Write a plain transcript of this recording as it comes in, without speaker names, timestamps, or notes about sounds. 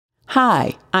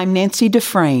Hi, I'm Nancy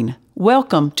Dufresne.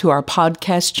 Welcome to our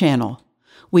podcast channel.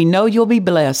 We know you'll be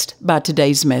blessed by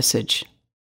today's message.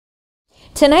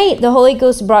 Tonight, the Holy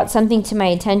Ghost brought something to my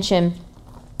attention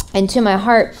and to my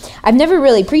heart. I've never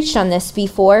really preached on this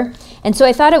before, and so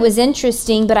I thought it was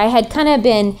interesting, but I had kind of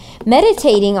been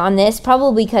meditating on this,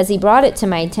 probably because he brought it to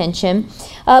my attention.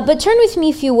 But turn with me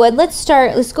if you would. Let's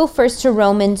go first to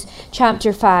Romans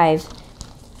chapter 5.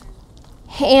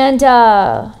 And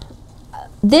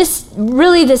this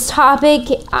topic,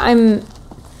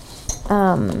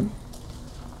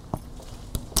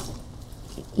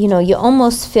 you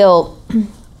almost feel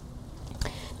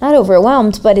not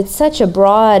overwhelmed, but it's such a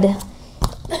broad,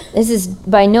 this is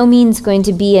by no means going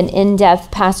to be an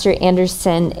in-depth Pastor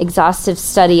Anderson exhaustive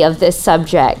study of this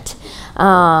subject.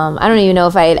 I don't even know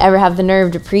if I'd ever have the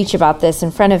nerve to preach about this in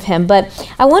front of him, but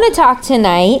I want to talk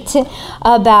tonight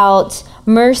about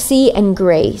mercy and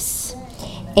grace.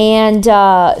 And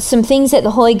some things that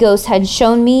the Holy Ghost had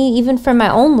shown me, even from my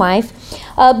own life.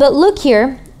 But look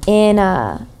here in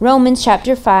Romans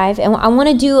chapter 5, and I want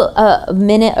to do a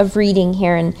minute of reading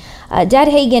here. And Dad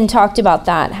Hagin talked about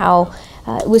that, how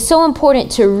it was so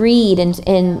important to read. And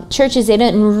in churches, they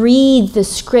didn't read the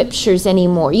scriptures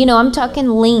anymore. I'm talking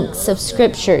links of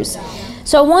scriptures.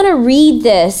 So I want to read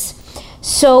this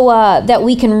so that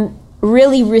we can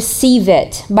really receive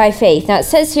it by faith. Now it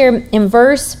says here in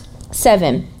verse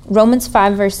 7, Romans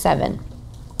 5 verse 7.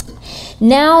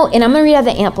 Now, and I'm going to read out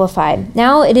the Amplified.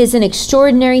 Now it is an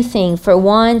extraordinary thing for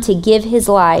one to give his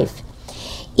life,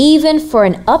 even for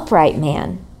an upright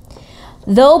man.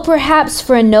 Though perhaps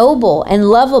for a noble and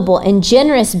lovable and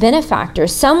generous benefactor,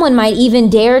 someone might even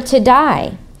dare to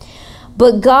die.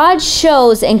 But God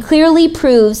shows and clearly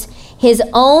proves his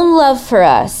own love for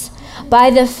us by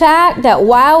the fact that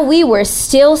while we were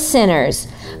still sinners,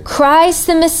 Christ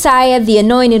the Messiah, the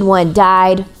Anointed One,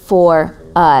 died for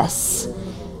us.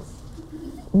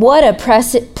 What a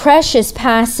precious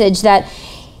passage that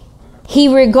he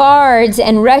regards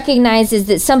and recognizes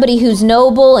that somebody who's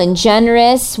noble and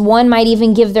generous, one might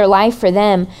even give their life for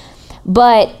them.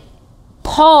 But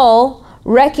Paul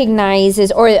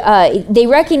recognizes, or they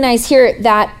recognize here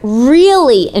that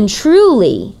really and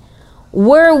truly,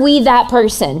 were we that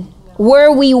person?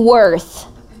 Were we worth,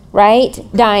 right,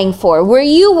 dying for? Were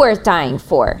you worth dying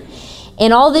for?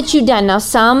 In all that you've done. Now,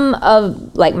 some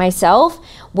of, like myself,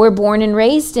 were born and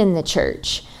raised in the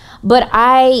church. But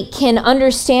I can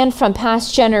understand from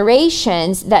past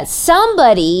generations that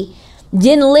somebody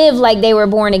didn't live like they were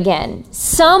born again.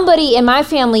 Somebody in my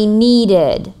family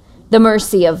needed the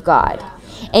mercy of God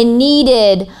and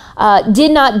did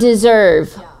not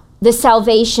deserve the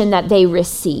salvation that they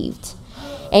received.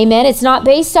 Amen. It's not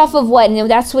based off of what, and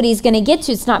that's what he's going to get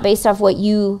to. It's not based off what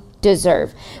you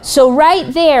deserve. So right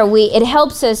there, it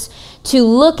helps us to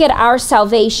look at our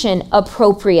salvation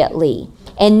appropriately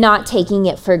and not taking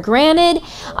it for granted,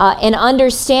 and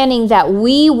understanding that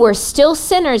we were still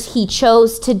sinners. He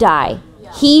chose to die.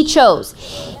 He chose.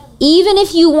 Even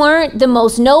if you weren't the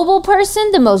most noble person,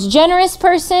 the most generous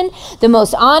person, the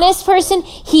most honest person,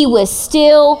 he was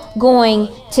still going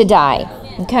to die.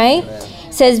 Okay?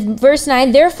 It says, verse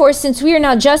 9, therefore, since we are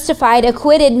now justified,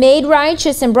 acquitted, made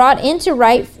righteous, and brought into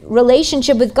right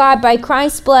relationship with God by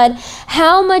Christ's blood,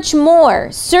 how much more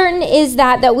certain is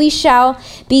that we shall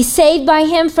be saved by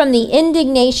him from the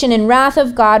indignation and wrath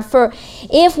of God? For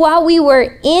if while we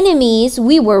were enemies,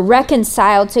 we were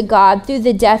reconciled to God through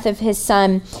the death of his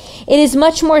Son, it is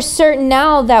much more certain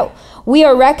now that we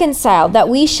are reconciled, that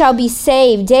we shall be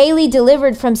saved, daily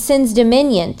delivered from sin's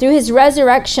dominion through his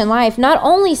resurrection life. Not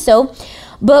only so,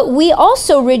 but we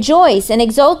also rejoice and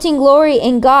exulting glory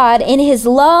in God in his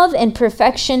love and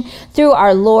perfection through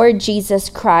our Lord Jesus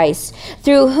Christ,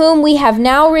 through whom we have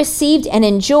now received and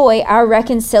enjoy our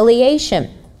reconciliation.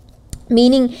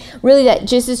 Meaning, really, that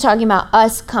just is talking about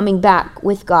us coming back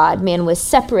with God. Man was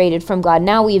separated from God.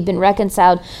 Now we have been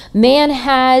reconciled. Man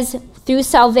has, through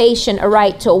salvation, a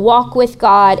right to walk with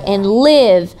God and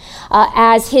live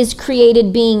as his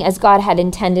created being, as God had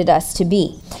intended us to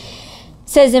be.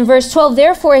 Says in verse 12,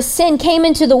 therefore as sin came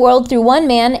into the world through one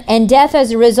man, and death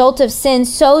as a result of sin,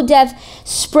 so death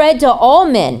spread to all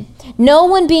men, no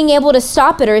one being able to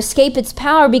stop it or escape its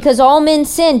power, because all men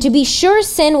sinned. To be sure,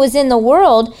 sin was in the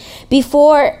world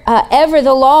before ever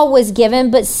the law was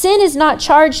given, but sin is not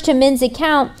charged to men's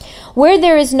account where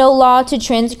there is no law to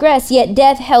transgress. Yet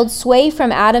death held sway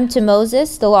from Adam to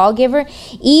Moses, the lawgiver,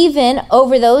 even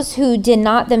over those who did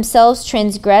not themselves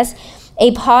transgress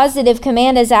a positive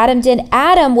command as Adam did.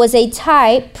 Adam was a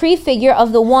type, prefigure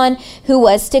of the one who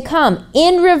was to come.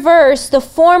 In reverse, the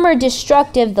former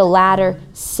destructive, the latter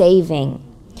saving.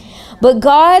 But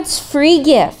God's free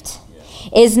gift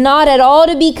is not at all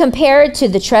to be compared to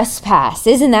the trespass.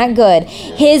 Isn't that good?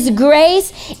 His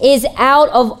grace is out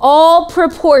of all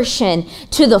proportion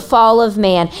to the fall of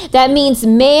man. That means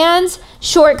man's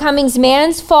shortcomings,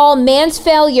 man's fall, man's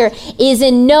failure is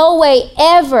in no way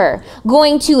ever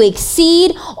going to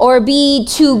exceed or be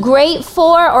too great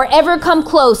for or ever come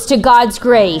close to God's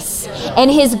grace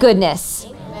and his goodness.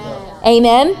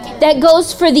 Amen. That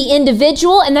goes for the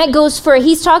individual, and that goes for,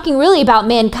 he's talking really about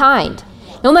mankind.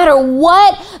 No matter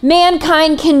what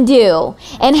mankind can do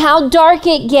and how dark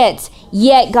it gets,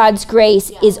 yet God's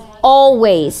grace is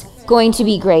always going to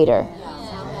be greater.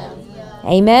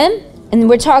 Amen? And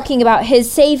we're talking about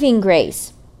his saving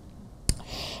grace.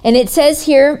 And it says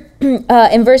here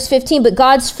in verse 15, but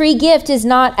God's free gift is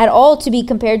not at all to be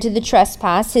compared to the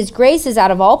trespass. His grace is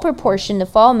out of all proportion to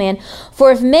fall man.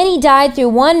 For if many died through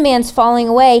one man's falling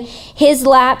away, his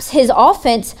lapse, his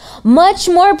offense, much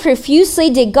more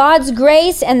profusely did God's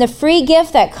grace and the free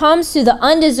gift that comes through the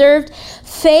undeserved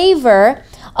favor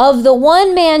of the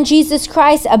one man, Jesus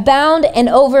Christ, abound and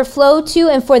overflow to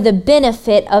and for the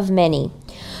benefit of many.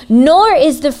 Nor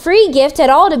is the free gift at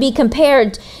all to be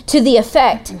compared to the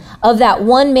effect of that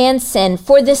one man's sin.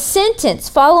 For the sentence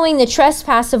following the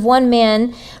trespass of one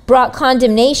man brought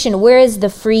condemnation, whereas the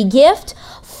free gift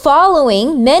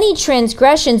following many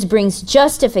transgressions brings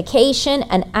justification,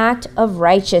 an act of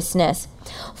righteousness.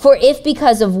 For if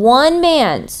because of one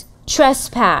man's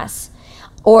trespass,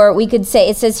 or we could say,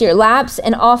 it says here, lapse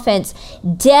and offense,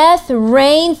 death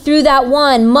reigned through that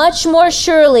one, much more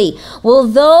surely will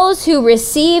those who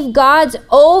receive God's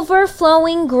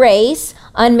overflowing grace,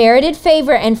 unmerited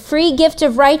favor, and free gift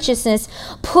of righteousness,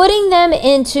 putting them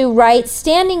into right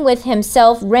standing with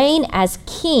himself, reign as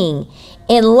king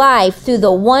in life through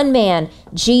the one man,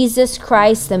 Jesus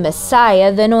Christ, the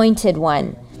Messiah, the anointed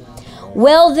one.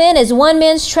 Well then, as one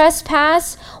man's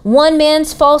trespass, one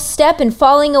man's false step and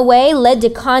falling away led to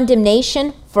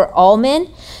condemnation for all men,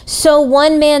 so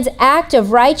one man's act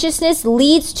of righteousness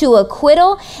leads to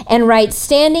acquittal and right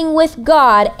standing with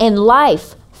God and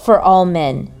life for all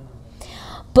men.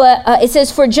 But it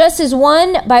says, for just as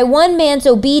by one man's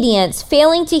obedience,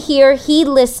 failing to hear,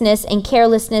 heedlessness, and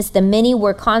carelessness, the many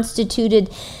were constituted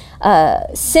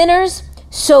sinners,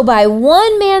 so by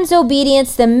one man's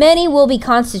obedience, the many will be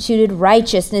constituted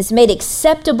righteousness, made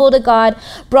acceptable to God,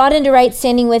 brought into right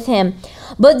standing with him.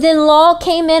 But then law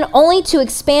came in only to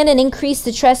expand and increase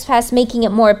the trespass, making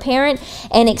it more apparent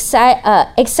and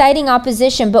exciting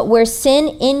opposition. But where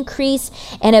sin increased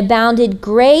and abounded,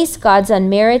 grace, God's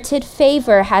unmerited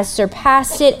favor, has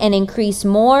surpassed it and increased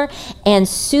more and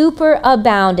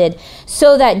superabounded.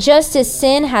 So that just as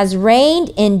sin has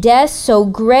reigned in death, so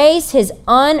grace, his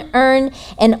unearned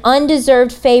and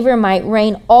undeserved favor, might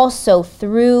reign also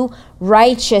through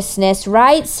righteousness,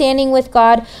 right standing with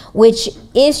God, which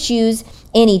issues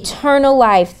in eternal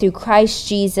life through Christ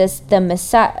Jesus, the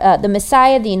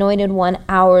Messiah, the Anointed One,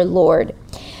 our Lord.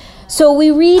 So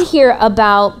we read here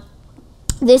about,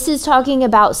 this is talking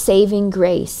about saving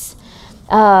grace.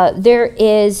 There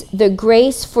is the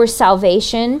grace for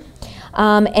salvation,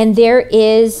 and there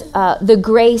is the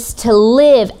grace to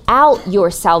live out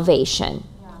your salvation.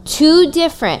 Two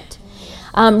different.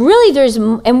 Really,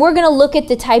 and we're going to look at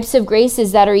the types of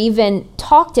graces that are even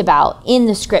talked about in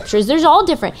the scriptures. There's all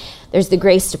different. There's the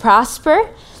grace to prosper.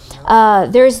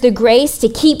 There's the grace to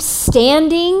keep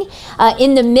standing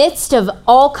in the midst of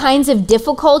all kinds of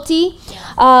difficulty.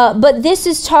 But this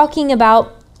is talking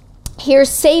about, here's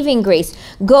saving grace.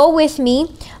 Go with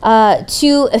me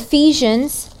to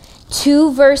Ephesians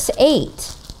 2, verse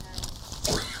 8.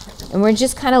 And we're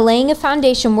just kind of laying a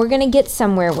foundation. We're going to get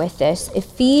somewhere with this.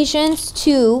 Ephesians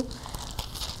 2,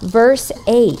 verse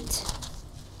 8.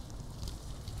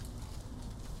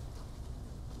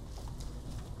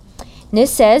 And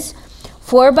this says,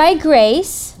 for by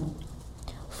grace,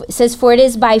 it says, for it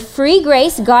is by free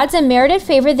grace, God's unmerited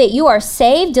favor, that you are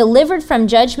saved, delivered from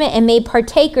judgment, and made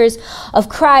partakers of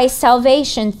Christ's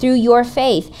salvation through your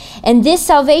faith. And this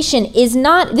salvation is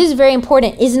not, this is very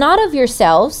important, is not of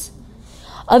yourselves,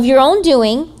 of your own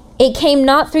doing. It came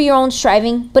not through your own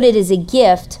striving, but it is a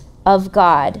gift of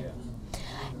God.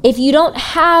 If you don't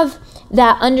have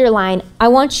that underline, I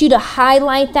want you to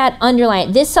highlight that, underline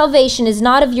it. This salvation is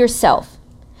not of yourself,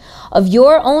 of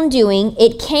your own doing.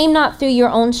 It came not through your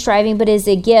own striving, but is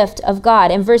a gift of God.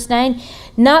 And verse 9,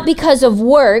 not because of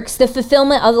works, the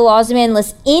fulfillment of the laws of man,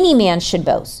 lest any man should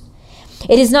boast.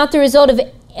 It is not the result of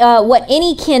what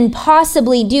any can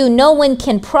possibly do. No one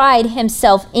can pride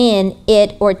himself in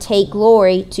it or take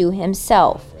glory to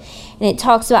himself. And it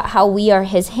talks about how we are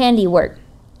his handiwork.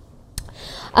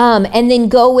 And then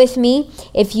go with me,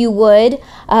 if you would,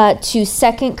 to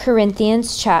 2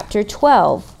 Corinthians chapter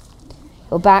 12.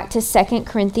 Go back to 2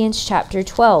 Corinthians chapter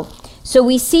 12. So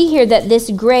we see here that this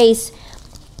grace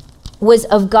was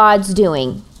of God's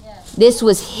doing. Yes. This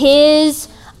was his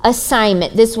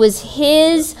assignment. This was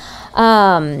his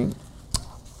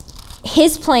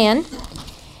plan.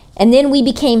 And then we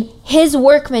became his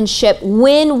workmanship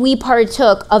when we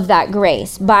partook of that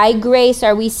grace. By grace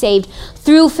are we saved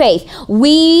through faith.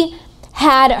 We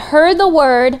had heard the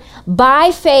word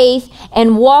by faith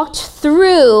and walked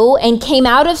through and came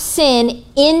out of sin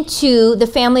into the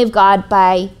family of God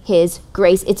by his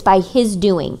grace. It's by his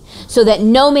doing, so that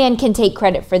no man can take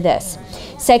credit for this.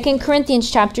 2 Corinthians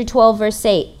chapter 12, verse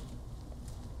 8.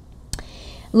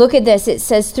 Look at this. It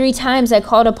says, 3 times I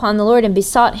called upon the Lord and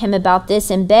besought him about this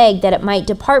and begged that it might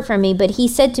depart from me. But he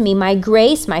said to me, my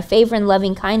grace, my favor and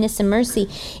loving kindness and mercy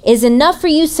is enough for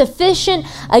you, sufficient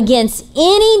against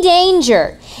any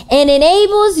danger, and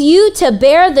enables you to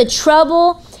bear the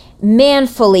trouble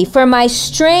manfully. For my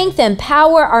strength and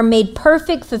power are made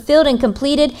perfect, fulfilled, and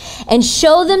completed, and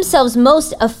show themselves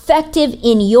most effective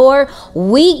in your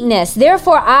weakness.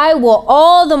 Therefore, I will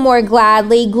all the more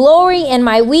gladly glory in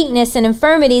my weakness and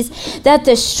infirmities, that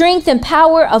the strength and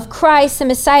power of Christ the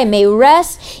Messiah may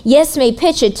rest, yes, may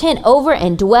pitch a tent over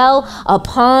and dwell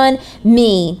upon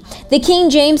me. The King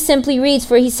James simply reads,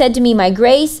 for he said to me, my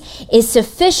grace is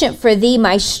sufficient for thee,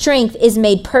 my strength is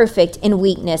made perfect in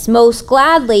weakness. Most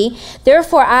gladly,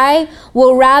 therefore, I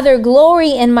will rather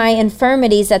glory in my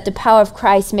infirmities, that the power of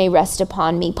Christ may rest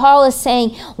upon me. Paul is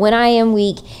saying, when I am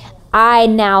weak, I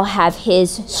now have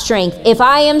his strength. If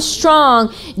I am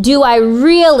strong, am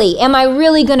I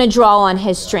really going to draw on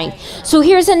his strength? So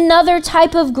here's another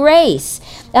type of grace.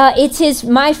 It's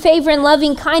my favor and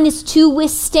loving kindness to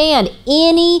withstand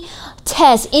any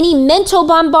test, any mental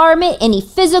bombardment, any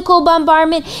physical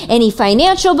bombardment, any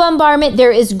financial bombardment.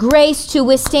 There is grace to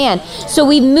withstand. So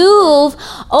we move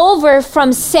over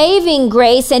from saving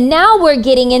grace, and now we're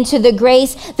getting into the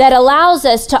grace that allows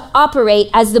us to operate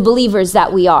as the believers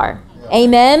that we are.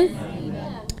 Amen.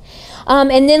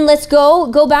 And then let's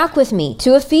go back with me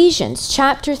to Ephesians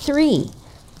chapter 3.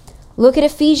 Look at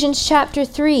Ephesians chapter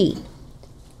 3.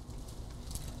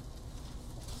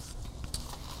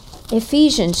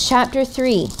 Ephesians chapter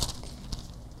 3,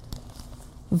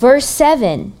 verse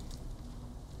 7.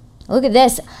 Look at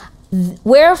this.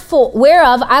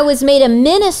 Whereof I was made a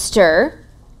minister.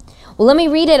 Well, let me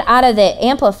read it out of the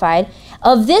Amplified.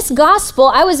 Of this gospel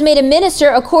I was made a minister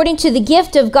according to the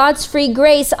gift of God's free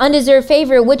grace, undeserved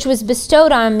favor, which was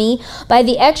bestowed on me by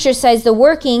the exercise, the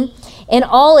working in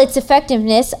all its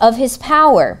effectiveness of his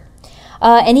power.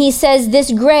 And he says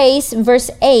this grace, verse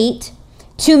 8,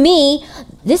 to me,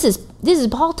 this is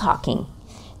Paul talking.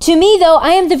 To me, though,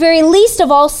 I am the very least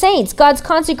of all saints, God's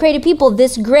consecrated people.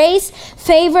 This grace,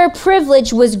 favor,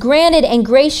 privilege was granted and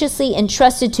graciously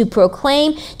entrusted to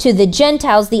proclaim to the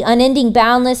Gentiles the unending,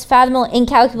 boundless, fathomable,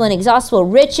 incalculable, and inexhaustible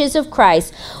riches of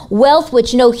Christ, wealth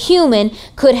which no human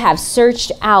could have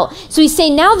searched out. So he's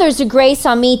saying, now there's a grace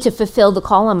on me to fulfill the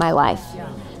call on my life.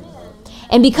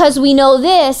 And because we know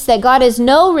this, that God is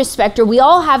no respecter, we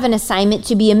all have an assignment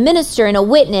to be a minister and a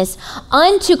witness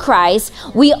unto Christ.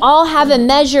 We all have a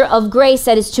measure of grace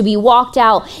that is to be walked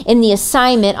out in the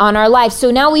assignment on our lives.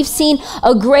 So now we've seen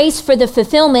a grace for the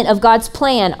fulfillment of God's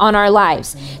plan on our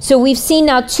lives. So we've seen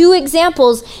now 2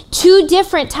 examples, 2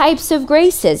 different types of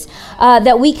graces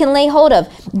that we can lay hold of.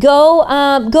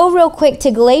 Go real quick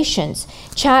to Galatians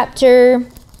chapter,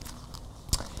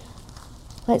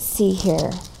 let's see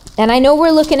here. And I know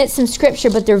we're looking at some scripture,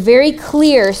 but they're very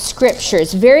clear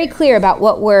scriptures, very clear about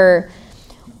what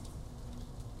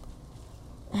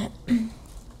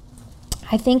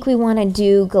I think we want to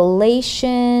do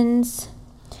Galatians.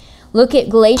 Look at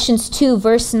Galatians 2,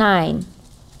 verse 9.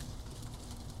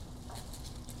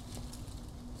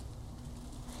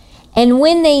 And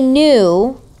when they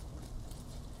knew,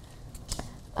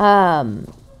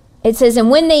 it says, and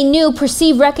when they knew,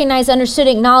 perceived, recognized, understood,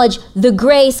 acknowledged the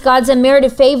grace, God's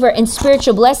unmerited favor and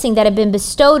spiritual blessing that had been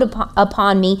bestowed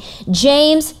upon me,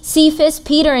 James, Cephas,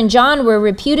 Peter, and John were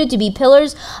reputed to be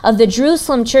pillars of the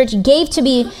Jerusalem church, gave to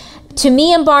me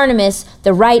and Barnabas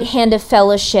the right hand of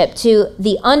fellowship, to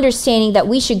the understanding that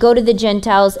we should go to the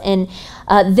Gentiles and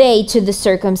they to the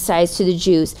circumcised, to the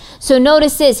Jews. So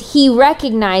notice this, he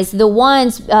recognized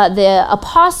the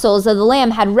apostles of the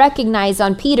Lamb had recognized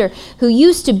on Peter, who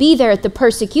used to be there at the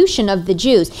persecution of the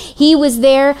Jews. He was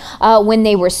there when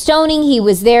they were stoning. He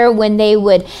was there when they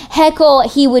would heckle.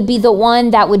 He would be the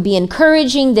one that would be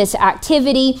encouraging this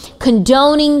activity,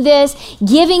 condoning this,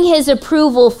 giving his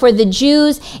approval for the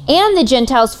Jews and the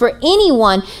Gentiles, for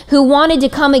anyone who wanted to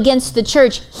come against the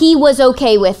church. He was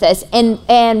okay with this.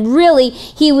 And really,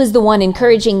 he was the one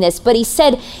encouraging this. But he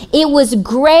said it was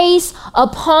grace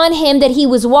upon him that he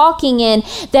was walking in,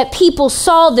 that people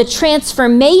saw the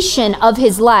transformation of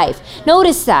his life.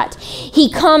 Notice that.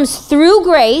 He comes through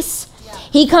grace.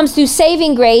 He comes through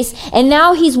saving grace. And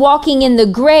now he's walking in the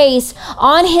grace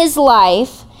on his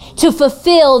life to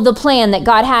fulfill the plan that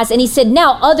God has. And he said,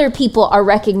 now other people are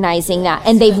recognizing that.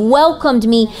 And they've welcomed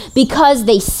me because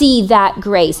they see that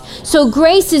grace. So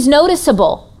grace is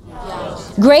noticeable.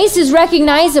 Grace is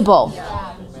recognizable.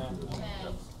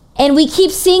 And we keep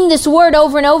seeing this word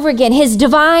over and over again. His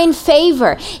divine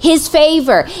favor, his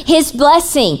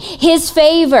blessing, his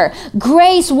favor.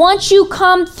 Grace, once you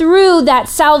come through that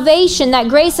salvation, that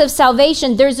grace of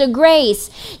salvation, there's a grace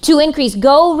to increase.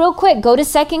 Go real quick, go to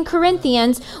 2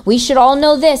 Corinthians. We should all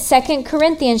know this, 2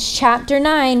 Corinthians chapter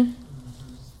 9.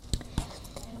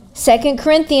 2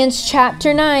 Corinthians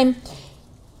chapter 9.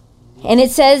 And it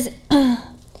says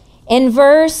in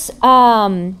verse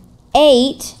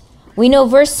 8, we know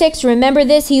verse 6, remember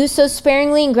this, he who sows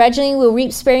sparingly and grudgingly will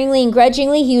reap sparingly and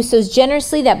grudgingly. He who sows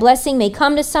generously, that blessing may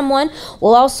come to someone,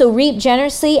 will also reap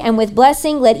generously and with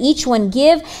blessing. Let each one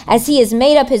give as he has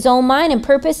made up his own mind and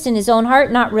purposed in his own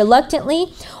heart, not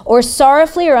reluctantly or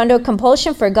sorrowfully or under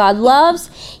compulsion, for God loves.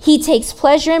 He takes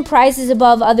pleasure in prizes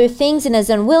above other things and is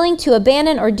unwilling to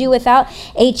abandon or do without.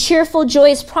 A cheerful,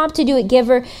 joyous, prompt to do it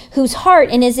giver, whose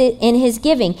heart is in his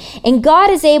giving. And God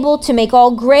is able to make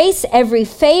all grace, every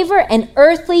favor, and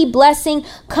earthly blessing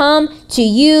come to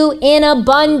you in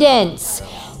abundance,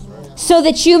 so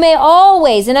that you may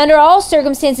always and under all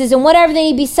circumstances and whatever they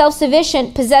need be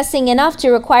self-sufficient, possessing enough to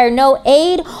require no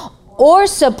aid or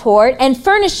support, and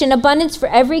furnished in abundance for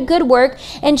every good work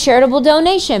and charitable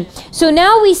donation. So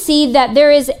now we see that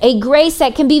there is a grace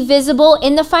that can be visible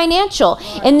in the financial,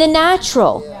 in the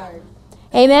natural.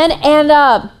 Amen.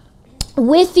 And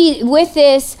with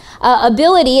this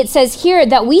ability, it says here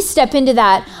that we step into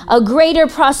that, a greater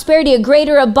prosperity, a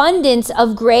greater abundance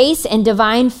of grace and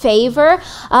divine favor.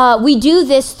 We do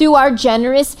this through our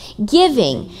generous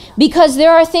giving, because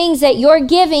there are things that your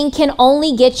giving can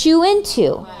only get you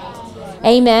into.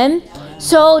 Amen.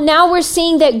 So now we're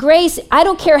seeing that grace, I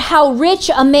don't care how rich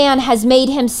a man has made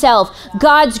himself,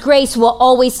 God's grace will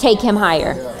always take him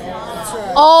higher.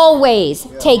 Always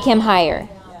take him higher.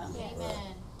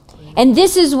 And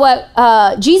this is what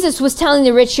Jesus was telling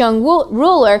the rich young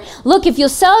ruler. Look, if you'll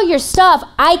sell your stuff,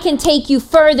 I can take you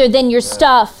further than your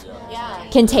stuff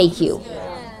can take you.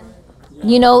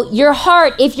 You know, your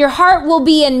heart, if your heart will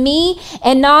be in me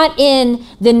and not in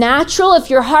the natural,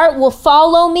 if your heart will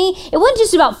follow me, it wasn't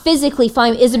just about physically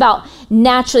following, it's about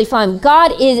naturally following.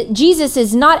 Jesus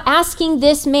is not asking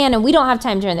this man, and we don't have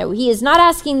time to turn there. He is not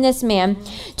asking this man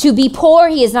to be poor.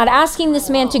 He is not asking this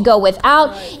man to go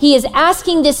without. He is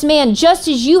asking this man, just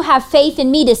as you have faith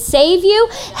in me to save you,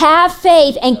 have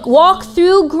faith and walk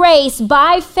through grace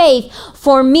by faith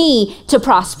for me to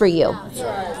prosper you.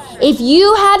 If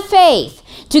you had faith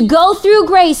to go through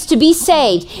grace to be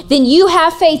saved, then you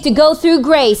have faith to go through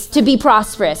grace to be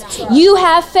prosperous. You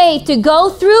have faith to go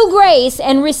through grace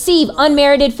and receive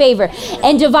unmerited favor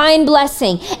and divine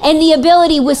blessing and the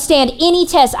ability to withstand any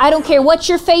test. I don't care what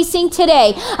you're facing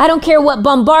today. I don't care what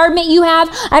bombardment you have.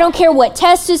 I don't care what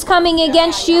test is coming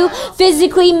against you,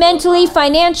 physically, mentally,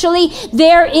 financially.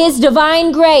 There is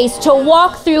divine grace to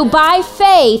walk through by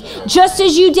faith, just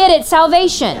as you did at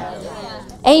salvation.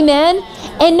 Amen.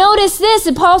 And notice this,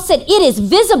 and Paul said, it is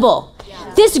visible.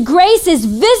 This grace is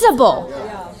visible.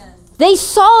 They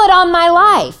saw it on my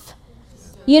life.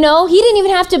 You know, he didn't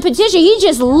even have to petition. He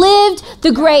just lived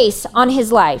the grace on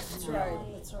his life.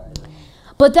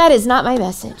 But that is not my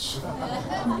message.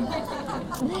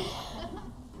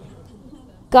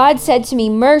 God said to me,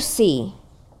 mercy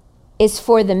is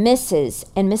for the misses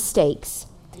and mistakes.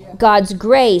 God's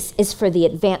grace is for the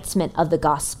advancement of the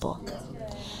gospel.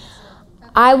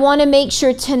 I want to make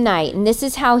sure tonight, and this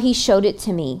is how he showed it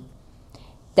to me,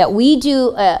 that we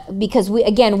do, because we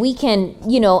can,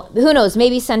 you know, who knows,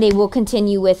 maybe Sunday we'll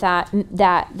continue with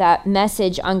that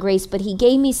message on grace, but he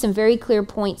gave me some very clear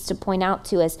points to point out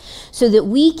to us so that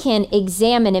we can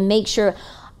examine and make sure.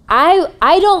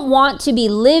 I don't want to be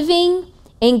living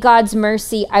in God's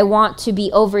mercy. I want to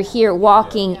be over here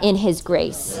walking in his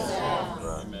grace.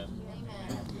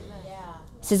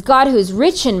 says God who is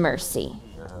rich in mercy.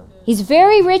 He's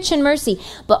very rich in mercy.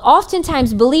 But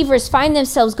oftentimes believers find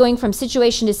themselves going from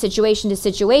situation to situation to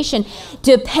situation,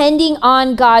 depending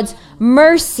on God's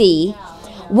mercy.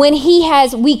 When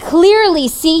we clearly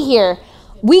see here,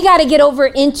 we got to get over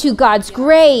into God's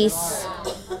grace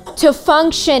to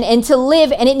function and to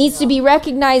live, and it needs to be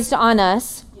recognized on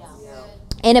us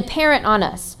and apparent on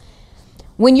us.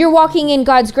 When you're walking in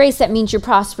God's grace, that means you're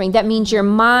prospering. That means your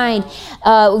mind.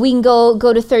 We can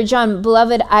go to 3 John.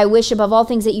 Beloved, I wish above all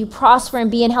things that you prosper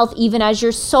and be in health, even as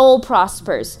your soul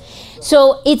prospers.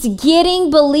 So it's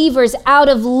getting believers out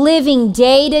of living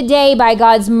day to day by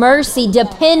God's mercy,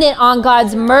 dependent on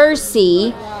God's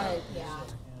mercy.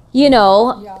 You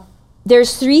know,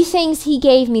 there's 3 things he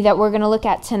gave me that we're going to look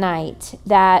at tonight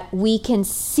that we can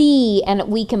see and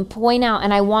we can point out.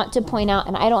 And I want to point out,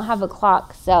 and I don't have a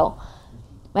clock, so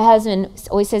my husband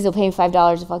always says he'll pay me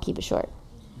 $5 if I'll keep it short.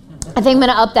 I think I'm going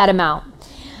to up that amount.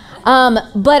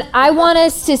 But I want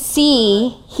us to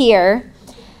see here,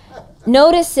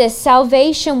 notice this,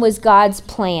 salvation was God's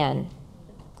plan.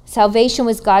 Salvation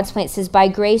was God's plan. It says, by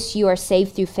grace you are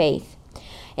saved through faith.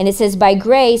 And it says, by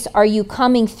grace are you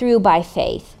coming through by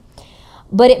faith.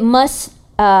 But it must,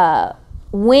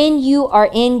 when you are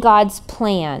in God's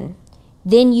plan,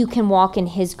 then you can walk in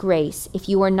his grace. If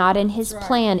you are not in his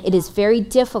plan, it is very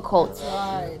difficult.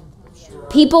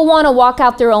 People want to walk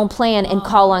out their own plan and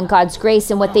call on God's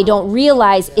grace, and what they don't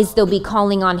realize is they'll be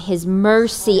calling on his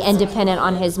mercy and dependent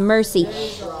on his mercy.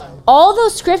 All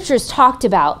those scriptures talked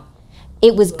about,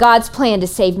 it was God's plan to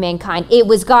save mankind. It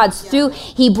was God's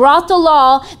he brought the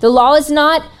law. The law is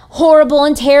not horrible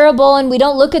and terrible, and we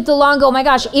don't look at the law and go, oh my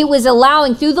gosh, it was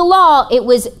allowing through the law, it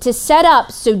was to set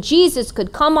up so Jesus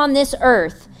could come on this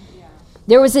earth.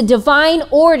 There was a divine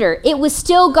order. It was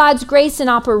still God's grace in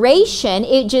operation.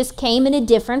 It just came in a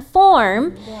different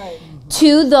form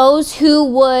to those who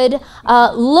would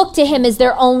look to him as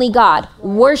their only God,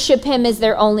 worship him as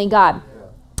their only God.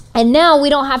 And now we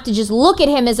don't have to just look at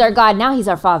him as our God. Now he's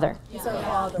our Father.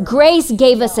 Grace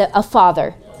gave us a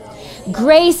Father.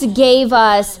 Grace gave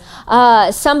us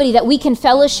somebody that we can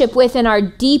fellowship with in our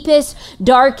deepest,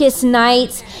 darkest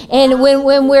nights, and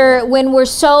when we're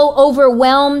so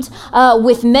overwhelmed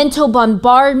with mental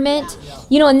bombardment,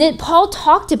 you know. And then Paul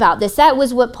talked about this. That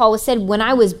was what Paul said. When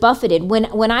I was buffeted,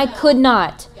 when I could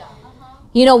not,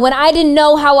 you know, when I didn't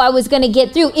know how I was going to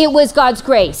get through, it was God's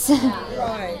grace.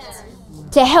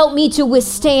 To help me to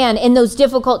withstand in those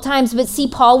difficult times. But see,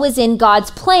 Paul was in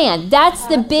God's plan. That's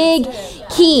the big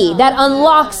key that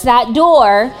unlocks that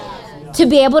door to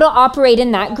be able to operate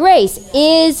in that grace,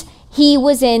 is he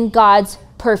was in God's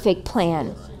perfect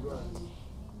plan.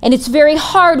 And it's very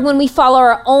hard when we follow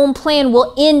our own plan.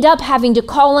 We'll end up having to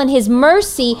call on his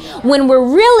mercy when we're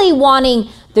really wanting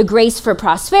the grace for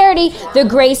prosperity, the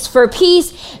grace for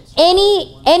peace.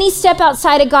 Any step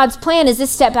outside of God's plan is a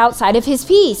step outside of his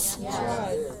peace.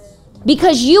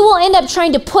 Because you will end up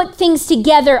trying to put things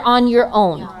together on your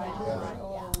own.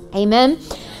 Amen.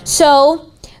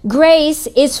 So grace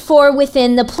is for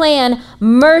within the plan.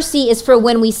 Mercy is for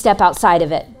when we step outside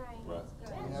of it.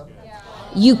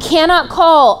 You cannot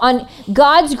call on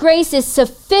God's grace is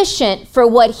sufficient for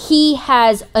what he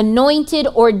has anointed,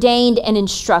 ordained, and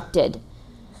instructed.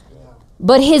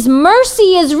 But his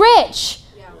mercy is rich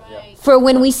for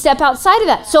when we step outside of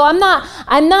that. So I'm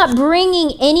not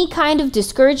bringing any kind of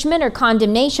discouragement or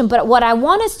condemnation, but what I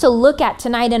want us to look at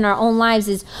tonight in our own lives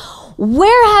is,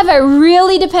 where have I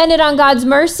really depended on God's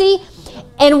mercy,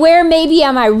 and where maybe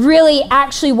am I really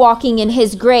actually walking in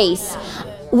his grace?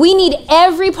 We need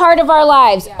every part of our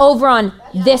lives over on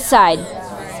this side.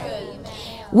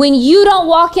 When you don't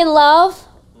walk in love,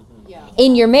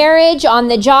 in your marriage, on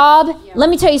the job, let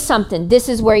me tell you something. This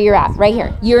is where you're at, right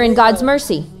here. You're in God's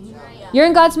mercy. You're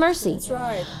in God's mercy. That's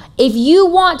right. If you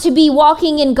want to be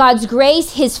walking in God's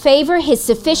grace, his favor, his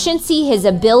sufficiency, his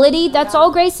ability, that's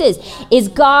all grace is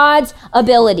God's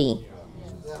ability.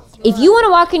 If you want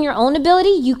to walk in your own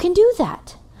ability, you can do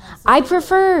that. I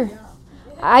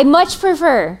much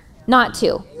prefer not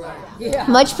to.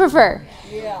 Much prefer.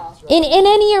 In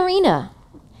any arena.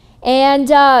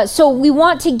 And so we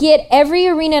want to get every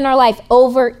arena in our life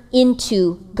over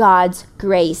into God's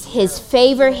grace, his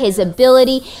favor, his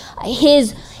ability,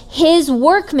 his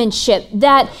workmanship,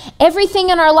 that everything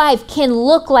in our life can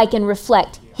look like and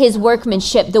reflect his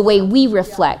workmanship the way we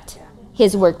reflect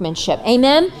his workmanship.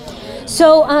 Amen?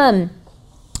 So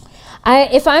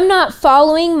if I'm not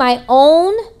following my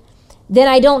own, then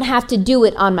I don't have to do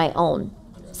it on my own.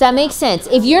 Does that make sense?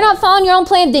 If you're not following your own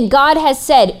plan, then God has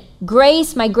said,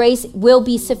 grace, my grace will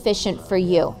be sufficient for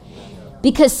you.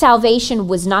 Because salvation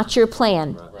was not your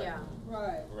plan.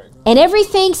 And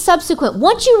everything subsequent,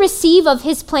 once you receive of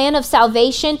his plan of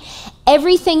salvation,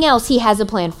 everything else he has a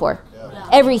plan for. Yeah.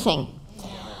 Everything.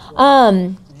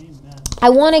 I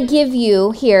want to give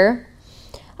you here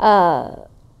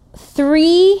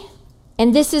 3,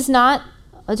 and this is not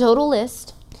a total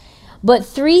list, but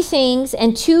 3 things,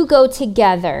 and 2 go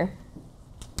together,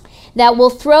 that will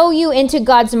throw you into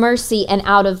God's mercy and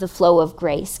out of the flow of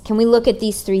grace. Can we look at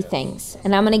these 3 things?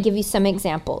 And I'm going to give you some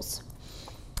examples.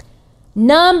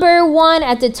 Number 1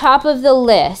 at the top of the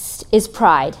list is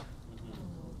pride.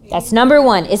 That's number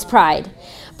 1, is pride.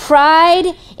 Pride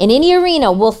in any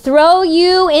arena will throw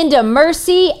you into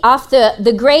mercy off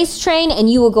the grace train,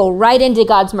 and you will go right into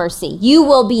God's mercy. You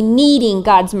will be needing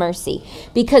God's mercy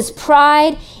because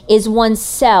pride is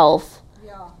oneself.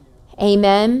 Yeah.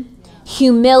 Amen.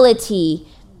 Humility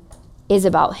is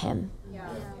about him. Yeah.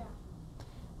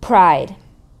 Pride.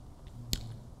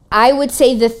 I would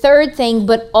say the third thing,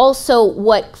 but also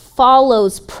what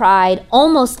follows pride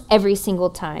almost every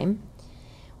single time.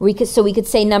 We could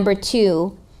say number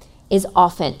 2 is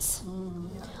offense.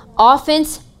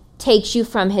 Offense takes you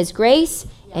from his grace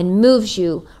and moves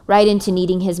you right into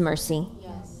needing his mercy.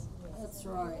 Yes, that's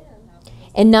right.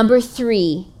 And number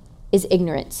 3 is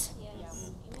ignorance.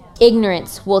 Yes.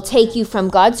 Ignorance will take you from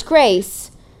God's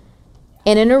grace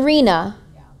in an arena,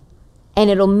 and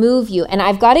it'll move you. And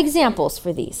I've got examples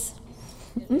for these.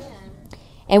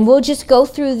 And we'll just go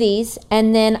through these,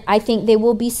 and then I think they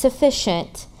will be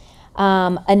sufficient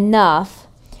enough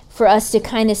for us to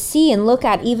kind of see and look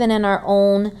at even in our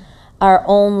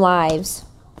own lives.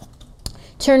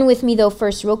 Turn with me though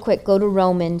first real quick, go to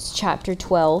Romans chapter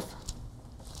 12.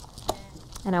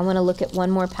 And I want to look at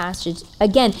one more passage.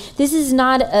 Again, this is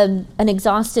not an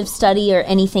exhaustive study or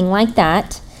anything like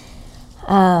that.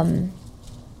 And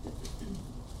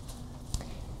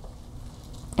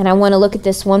I want to look at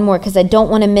this one more because I don't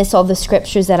want to miss all the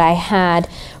scriptures that I had.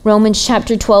 Romans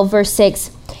chapter 12, verse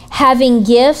 6. Having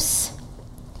gifts.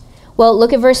 Well,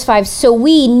 look at verse 5. So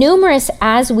we, numerous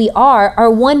as we are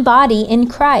one body in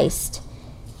Christ.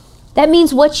 That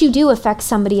means what you do affects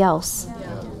somebody else. Yeah.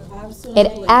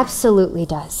 It absolutely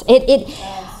does. It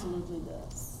absolutely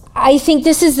does. I think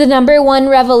this is the number 1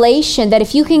 revelation that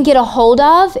if you can get a hold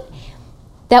of,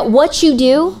 that what you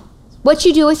do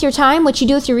with your time, what you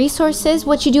do with your resources,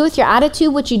 what you do with your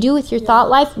attitude, what you do with your thought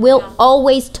life will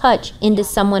always touch into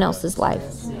someone else's life.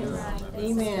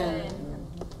 Amen.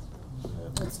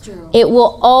 That's true. It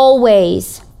will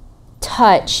always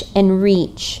touch and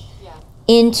reach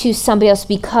into somebody else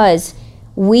because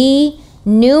we,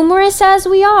 numerous as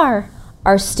we are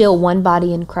still one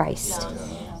body in Christ.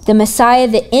 The Messiah,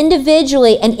 that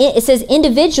individually, and it says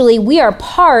individually, we are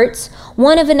parts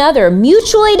one of another,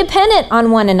 mutually dependent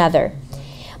on one another.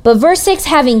 But verse 6,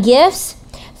 having gifts,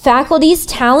 faculties,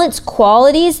 talents,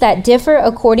 qualities that differ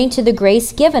according to the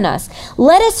grace given us.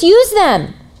 Let us use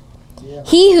them. Yeah.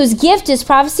 He whose gift is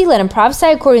prophecy, let him prophesy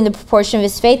according to the proportion of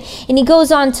his faith. And he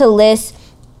goes on to list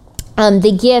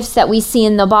the gifts that we see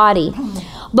in the body.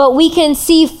 But we can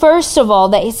see, first of all,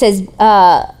 that it says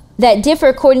that differ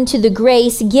according to the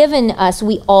grace given us.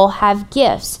 We all have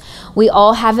gifts. We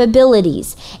all have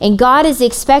abilities. And God is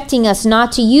expecting us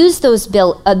not to use those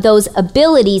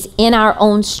abilities in our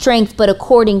own strength, but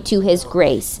according to his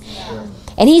grace. Yeah.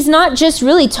 And he's not just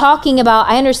really talking about,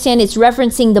 I understand it's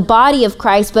referencing the body of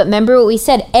Christ, but remember what we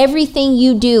said, everything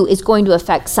you do is going to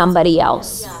affect somebody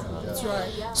else. Yeah. That's right.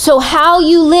 So how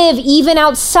you live even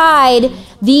outside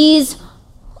these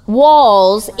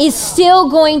walls is still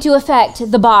going to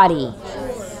affect the body.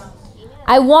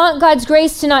 I want God's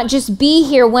grace to not just be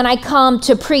here when I come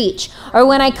to preach or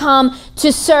when I come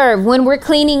to serve, when we're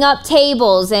cleaning up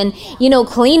tables and,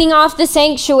 cleaning off the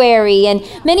sanctuary. And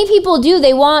many people do.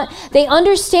 They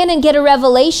understand and get a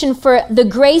revelation for the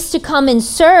grace to come and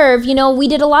serve. We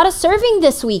did a lot of serving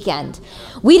this weekend.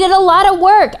 We did a lot of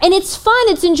work, and it's fun.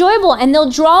 It's enjoyable. And they'll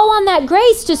draw on that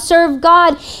grace to serve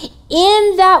God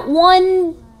in that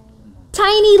one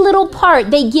tiny little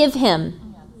part they give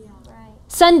him.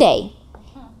 Sunday.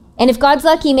 And if God's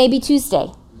lucky, maybe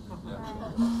Tuesday.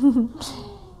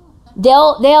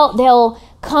 They'll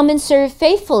come and serve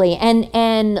faithfully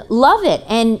and love it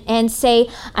and say,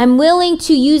 I'm willing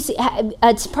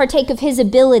to partake of his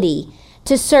ability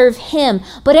to serve him.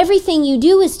 But everything you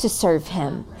do is to serve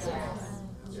him.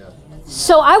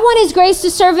 So I want his grace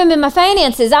to serve him in my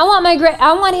finances. I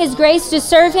want his grace to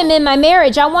serve him in my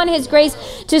marriage. I want his grace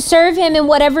to serve him in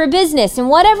whatever business and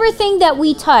whatever thing that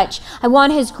we touch. I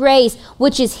want his grace,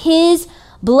 which is his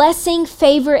blessing,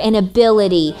 favor, and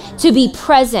ability to be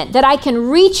present, that I can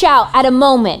reach out at a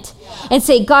moment and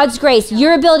say, God's grace,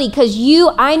 your ability, because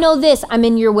I know this, I'm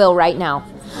in your will right now.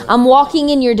 I'm walking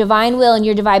in your divine will and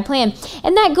your divine plan.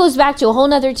 And that goes back to a whole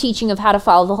nother teaching of how to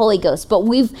follow the Holy Ghost. But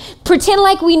we've pretend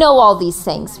like we know all these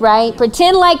things, right?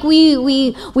 Pretend like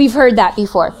we've heard that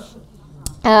before.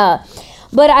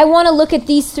 But I want to look at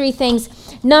these three things.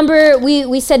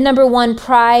 We said number one,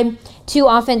 pride. 2,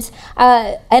 offense.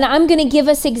 And I'm going to give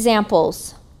us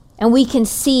examples. And we can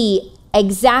see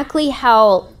exactly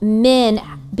how men,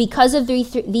 because of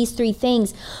these three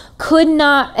things,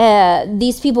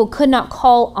 these people could not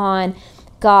call on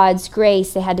God's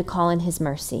grace. They had to call on his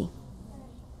mercy.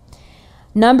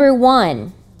 Number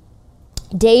 1,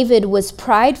 David was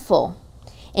prideful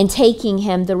in taking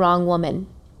him the wrong woman.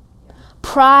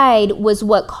 Pride was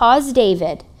what caused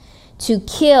David to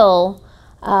kill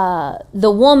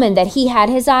the woman that he had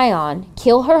his eye on,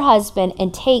 kill her husband,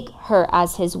 and take her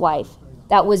as his wife.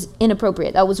 That was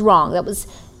inappropriate. That was wrong. That was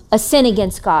a sin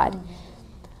against God.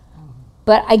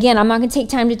 But again, I'm not going to take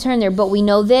time to turn there, but we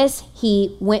know this.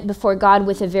 He went before God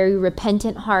with a very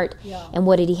repentant heart. Yeah. And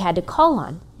what did he had to call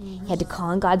on? Mm-hmm. He had to call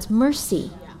on God's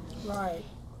mercy. Yeah. Right.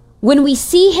 When we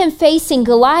see him facing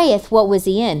Goliath, what was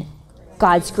he in?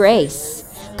 God's grace,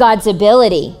 God's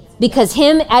ability. Because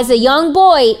him as a young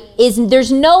boy,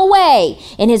 there's no way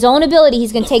in his own ability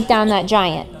he's going to take down that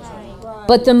giant.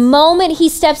 But the moment he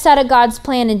steps out of God's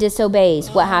plan and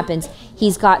disobeys, what happens?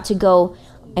 He's got to go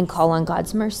and call on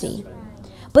God's mercy.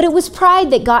 But it was pride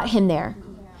that got him there.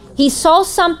 He saw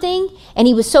something and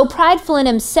he was so prideful in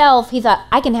himself, he thought,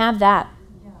 I can have that.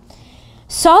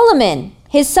 Solomon,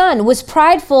 his son, was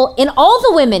prideful in all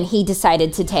the women he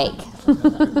decided to take.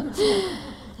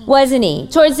 Wasn't he?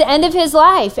 Towards the end of his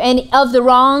life, and of the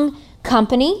wrong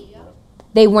company.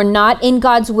 They were not in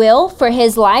God's will for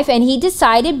his life, and he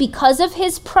decided because of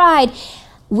his pride,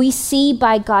 we see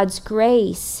by God's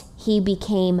grace, he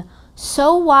became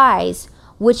so wise,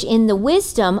 which in the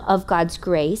wisdom of God's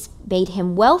grace made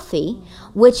him wealthy,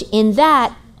 which in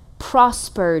that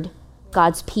prospered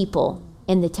God's people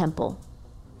in the temple.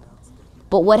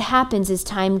 But what happens as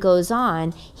time goes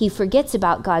on, he forgets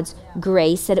about God's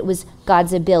grace, that it was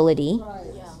God's ability,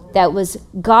 that was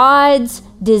God's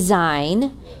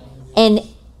design, and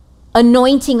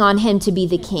anointing on him to be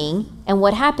the king. And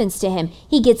what happens to him?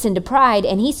 He gets into pride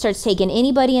and he starts taking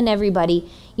anybody and everybody,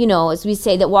 as we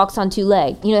say, that walks on 2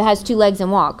 legs, that has 2 legs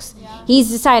and walks. Yeah. He's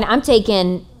deciding, I'm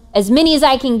taking as many as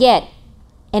I can get.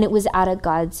 And it was out of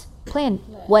God's plan.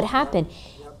 What happened?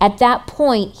 At that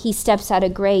point, he steps out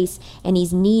of grace and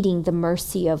he's needing the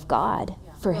mercy of God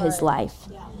for his life.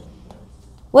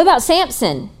 What about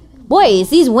Samson?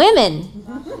 Boys, these women.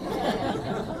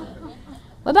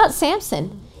 What about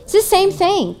Samson? It's the same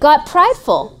thing. Got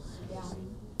prideful.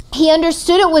 He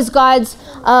understood it was God's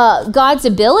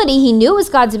ability. He knew it was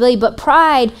God's ability, but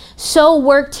pride so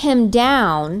worked him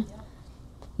down.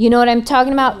 You know what I'm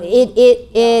talking about?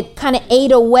 It kind of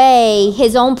ate away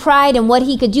his own pride and what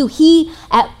he could do. He,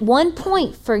 at one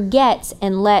point, forgets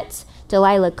and lets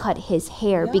Delilah cut his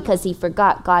hair because he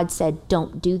forgot God said,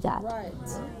 don't do that. Right.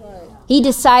 He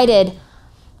decided,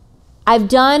 I've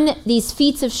done these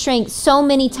feats of strength so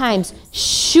many times.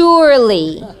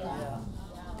 Surely.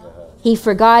 He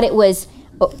forgot it was,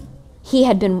 he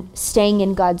had been staying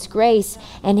in God's grace.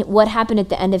 And what happened at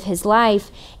the end of his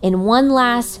life, in one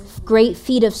last great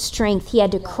feat of strength, he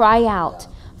had to cry out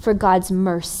for God's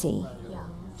mercy.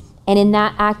 And in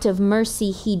that act of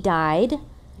mercy, he died.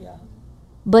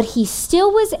 But he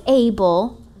still was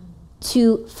able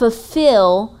to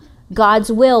fulfill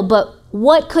God's will. But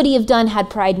what could he have done had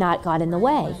pride not got in the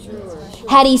way?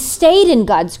 Had he stayed in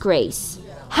God's grace,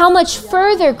 how much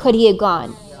further could he have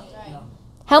gone?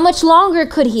 How much longer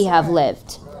could he have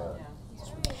lived?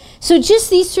 So just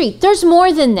these 3. There's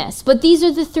more than this, but these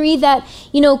are the 3 that,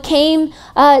 came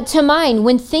to mind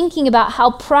when thinking about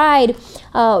how pride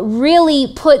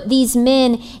really put these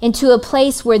men into a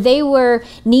place where they were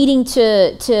needing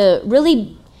to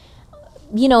really,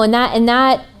 in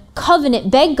that covenant,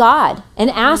 beg God and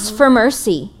ask for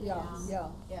mercy.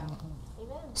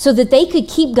 So that they could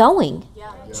keep going.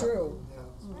 True.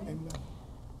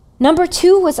 Number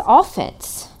 2 was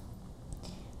offense.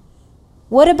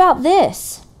 What about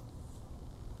this?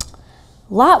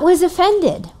 Lot was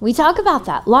offended. We talk about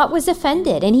that. Lot was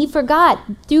offended, and he forgot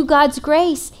through God's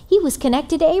grace, he was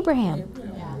connected to Abraham.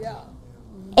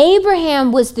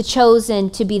 Abraham was the chosen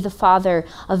to be the father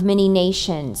of many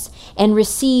nations and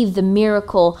receive the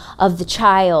miracle of the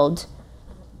child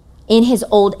in his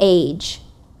old age.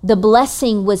 The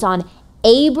blessing was on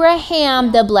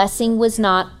Abraham. The blessing was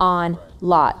not on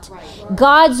Lot.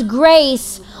 God's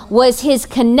grace was his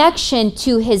connection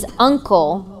to his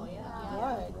uncle,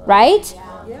 right?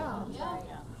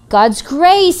 God's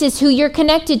grace is who you're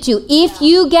connected to. If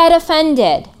you get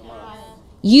offended,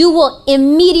 you will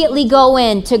immediately go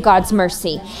into God's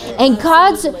mercy. And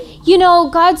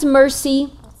God's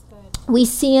mercy, we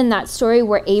see in that story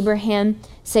where Abraham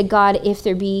said, God, if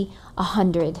there be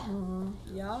 100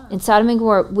 in Sodom and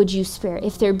Gomorrah, would you spare?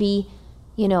 If there be,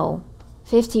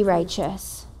 50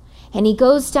 righteous. And he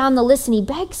goes down the list and he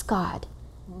begs God.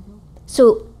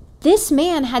 So this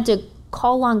man had to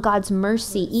call on God's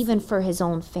mercy even for his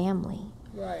own family.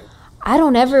 Right. I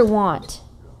don't ever want.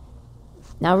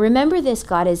 Now remember this,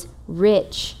 God is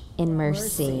rich in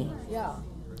mercy. Yeah.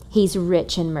 He's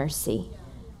rich in mercy.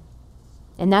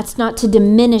 And that's not to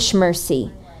diminish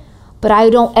mercy. But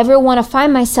I don't ever want to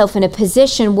find myself in a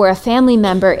position where a family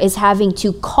member is having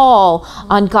to call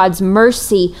on God's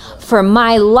mercy for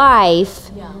my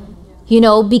life,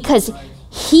 because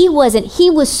he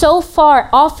was so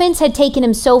far, offense had taken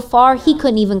him so far, he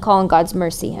couldn't even call on God's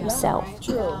mercy himself.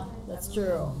 True. That's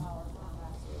true.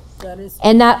 That is true.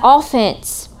 And that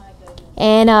offense,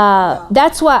 and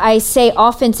that's why I say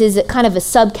offense is kind of a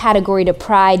subcategory to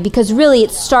pride, because really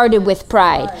it started with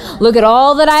pride. Look at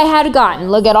all that I had gotten.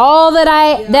 Look at all that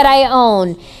I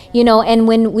own. And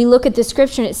when we look at the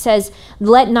scripture, it says,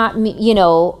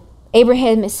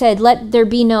 Abraham said, let there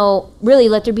be no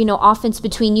offense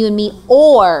between you and me,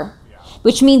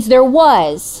 which means there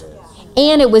was,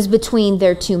 and it was between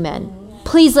their two men.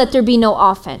 Please let there be no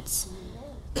offense.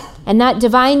 And that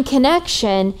divine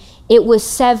connection, it was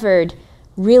severed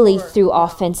really through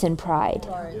offense and pride.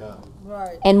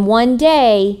 Right. And one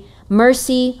day,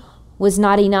 mercy was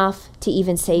not enough to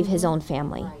even save his own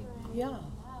family. Yeah.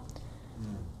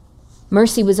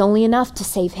 Mercy was only enough to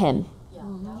save him.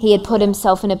 He had put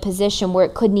himself in a position where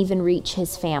it couldn't even reach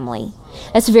his family.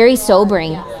 That's very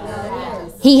sobering.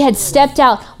 He had stepped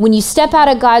out. When you step out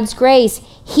of God's grace,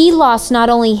 he lost not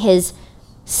only his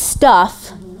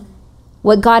stuff,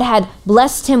 what God had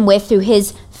blessed him with through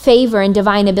his favor and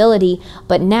divine ability,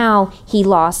 but now he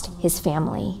lost his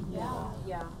family.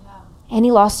 And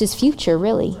he lost his future,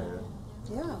 really.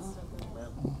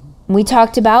 We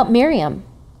talked about Miriam.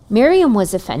 Miriam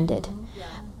was offended.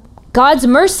 God's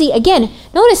mercy, again,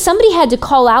 notice somebody had to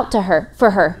call out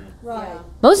for her. Right.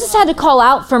 Moses had to call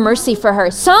out for mercy for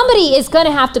her. Somebody is going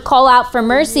to have to call out for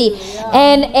mercy.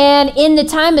 And in the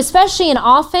time, especially in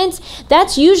offense,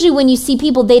 that's usually when you see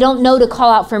people, they don't know to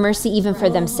call out for mercy even for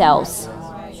themselves.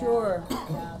 Sure.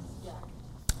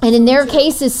 And in their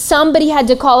cases, somebody had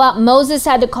to call out. Moses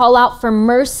had to call out for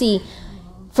mercy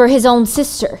for his own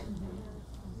sister.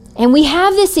 And we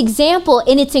have this example,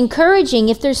 and it's encouraging.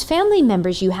 If there's family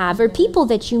members you have or people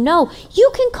that you know,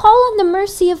 you can call on the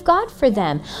mercy of God for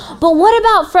them. But what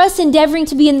about for us endeavoring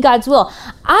to be in God's will?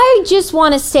 I just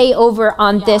want to stay over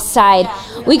on this side.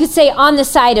 We could say on the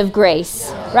side of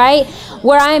grace, right?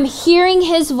 Where I'm hearing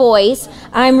his voice,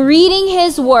 I'm reading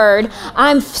his word,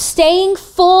 I'm staying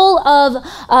full of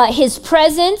his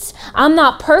presence. I'm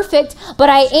not perfect, but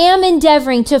I am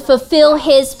endeavoring to fulfill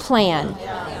his plan.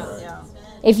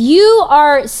 If you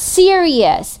are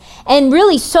serious and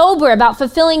really sober about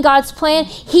fulfilling God's plan,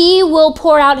 he will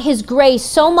pour out his grace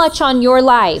so much on your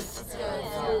life.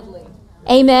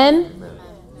 Amen?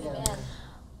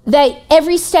 That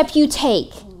every step you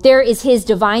take, there is his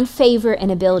divine favor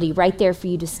and ability right there for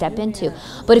you to step into.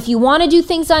 But if you want to do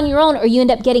things on your own, or you end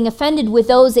up getting offended with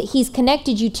those that he's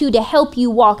connected you to help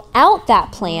you walk out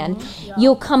that plan,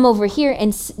 you'll come over here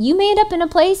and you may end up in a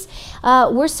place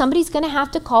where somebody's going to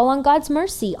have to call on God's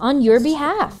mercy on your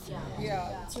behalf. Yeah,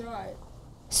 that's right.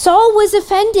 Saul was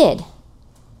offended,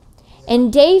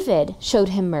 and David showed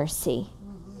him mercy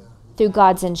through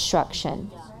God's instruction.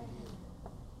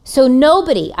 So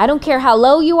nobody, I don't care how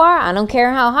low you are, I don't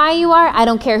care how high you are, I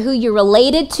don't care who you're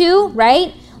related to,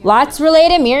 right? Lot's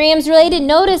related, Miriam's related.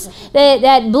 Notice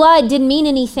that blood didn't mean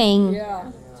anything.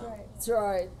 Yeah, that's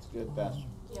right. Good, Pastor.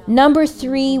 Number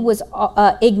 3 was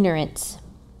ignorance.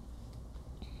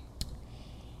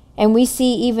 And we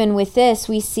see even with this,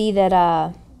 we see that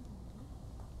I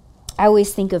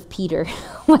always think of Peter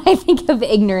when I think of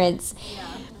ignorance.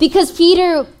 Because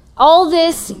Peter, all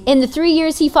this, in the 3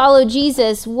 years he followed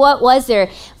Jesus, what was there?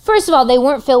 First of all, they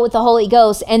weren't filled with the Holy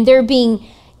Ghost, and they're being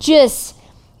just,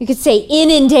 you could say,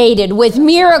 inundated with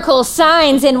miracles,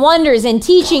 signs, and wonders, and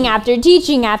teaching after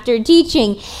teaching after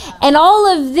teaching. And all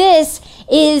of this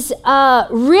is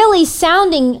really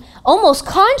sounding almost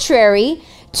contrary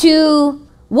to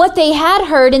what they had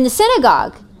heard in the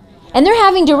synagogue. And they're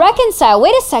having to reconcile.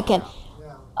 Wait a second.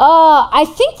 I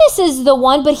think this is the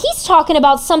one, but he's talking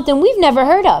about something we've never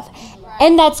heard of.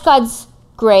 And that's God's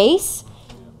grace,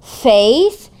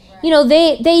 faith. You know,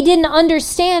 they didn't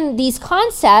understand these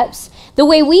concepts the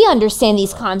way we understand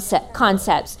these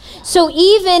concepts. So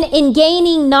even in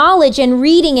gaining knowledge and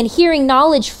reading and hearing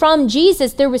knowledge from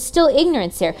Jesus, there was still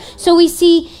ignorance there. So we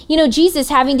see, Jesus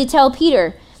having to tell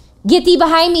Peter, "Get thee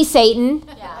behind me, Satan."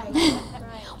 Yeah.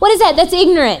 What is that? That's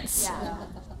ignorance.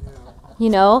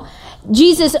 Yeah.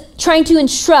 Jesus trying to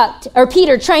instruct, or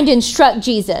Peter trying to instruct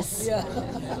Jesus. Yeah.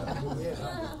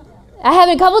 I have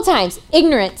it a couple times.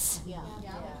 Ignorance. Yeah.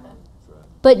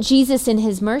 But Jesus in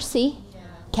his mercy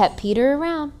kept Peter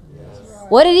around.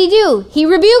 What did he do? He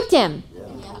rebuked him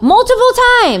multiple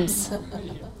times.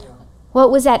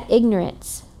 What was that?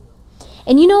 Ignorance.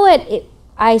 And you know what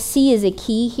I see as a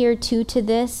key here too to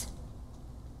this?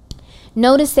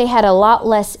 Notice they had a lot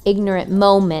less ignorant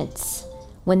moments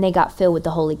when they got filled with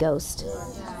the Holy Ghost.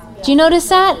 Do you notice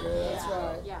that?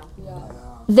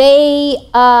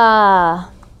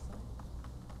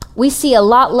 We see a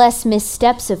lot less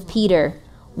missteps of Peter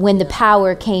when the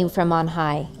power came from on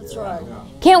high. That's right.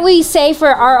 Can't we say for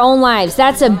our own lives,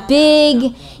 that's a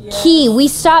big key. We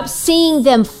stop seeing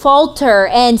them falter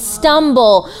and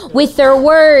stumble with their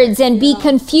words and be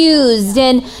confused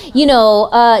and,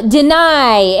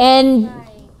 deny and,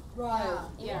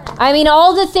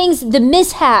 all the things, the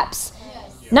mishaps,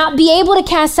 not be able to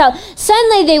cast out.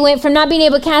 Suddenly they went from not being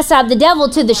able to cast out the devil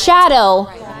to the shadow,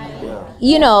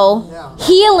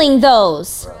 healing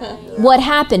those. What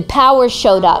happened? Power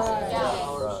showed up.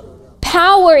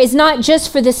 Power is not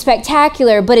just for the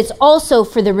spectacular, but it's also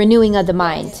for the renewing of the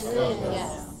mind.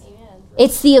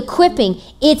 It's the equipping.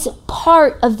 It's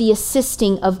part of the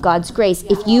assisting of God's grace.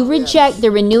 If you reject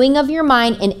the renewing of your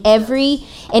mind in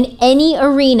any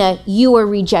arena, you are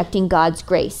rejecting God's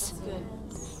grace.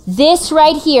 This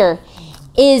right here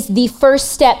is the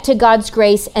first step to God's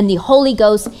grace, and the Holy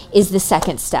Ghost is the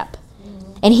second step.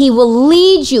 And he will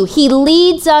lead you. He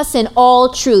leads us in all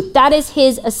truth. That is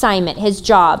his assignment, his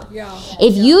job.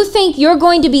 If you think you're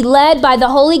going to be led by the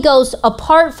Holy Ghost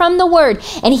apart from the Word,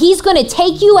 and he's going to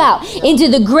take you out into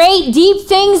the great, deep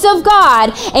things of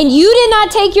God, and you did not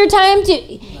take your time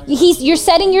you're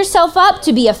setting yourself up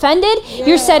to be offended.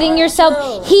 You're setting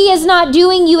yourself, he is not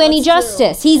doing you any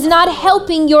justice. He's not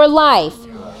helping your life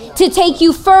to take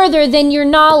you further than your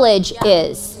knowledge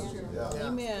is.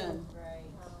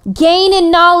 Gain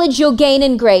in knowledge, you'll gain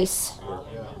in grace.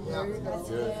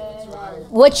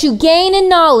 What you gain in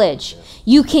knowledge,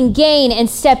 you can gain and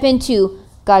step into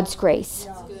God's grace.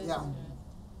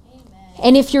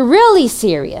 And if you're really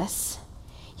serious,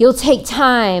 you'll take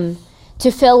time to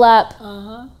fill up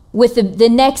with the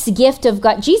next gift of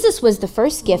God. Jesus was the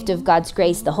first gift of God's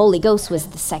grace. The Holy Ghost was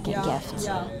the second gift.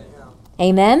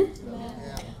 Amen?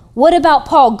 What about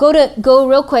Paul? Go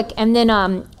real quick, and then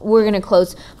we're going to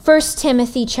close. 1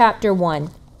 Timothy chapter 1.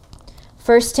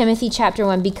 1 Timothy chapter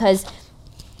 1, because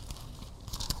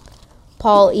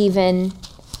Paul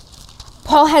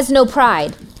has no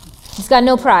pride. He's got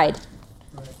no pride.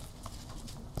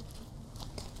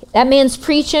 That man's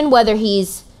preaching, whether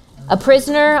he's a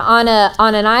prisoner on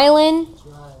an island,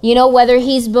 whether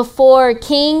he's before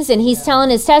kings and he's telling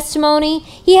his testimony,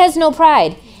 he has no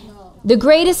pride. The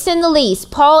greatest and the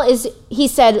least. He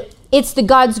said, it's the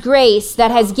God's grace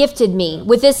that has gifted me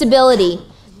with this ability,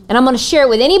 and I'm going to share it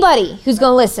with anybody who's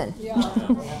going to listen.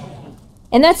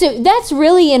 And that's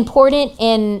really important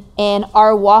in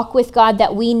our walk with God,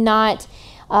 that we not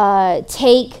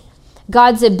take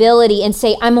God's ability and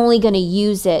say, I'm only going to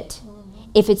use it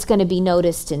if it's going to be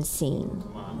noticed and seen.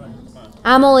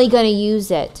 I'm only going to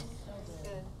use it.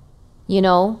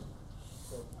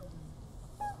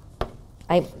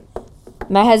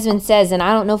 My husband says, and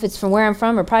I don't know if it's from where I'm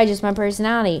from or probably just my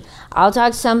personality, I'll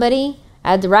talk to somebody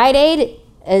at the Rite Aid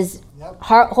as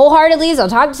wholeheartedly as I'll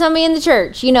talk to somebody in the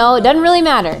church. It doesn't really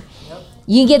matter.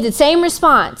 You get the same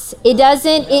response. It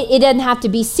doesn't have to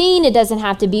be seen. It doesn't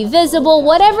have to be visible.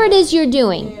 Whatever it is you're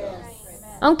doing.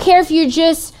 I don't care if you're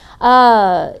just,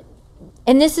 and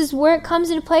this is where it comes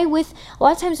into play with, a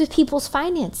lot of times with people's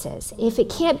finances. If it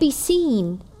can't be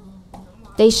seen,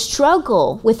 they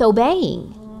struggle with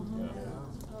obeying.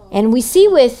 And we see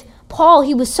with Paul,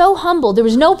 he was so humble. There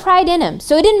was no pride in him.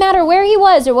 So it didn't matter where he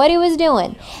was or what he was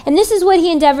doing. And this is what he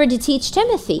endeavored to teach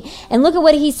Timothy. And look at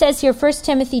what he says here, 1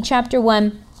 Timothy chapter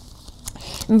 1,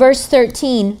 verse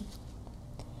 13.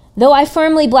 Though I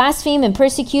firmly blaspheme and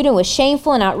persecute and was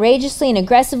shameful and outrageously and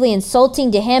aggressively insulting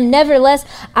to him, nevertheless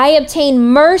I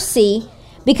obtained mercy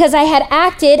because I had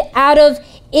acted out of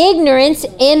ignorance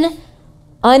in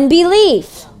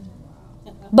unbelief.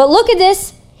 But look at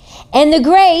this. And the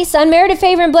grace, unmerited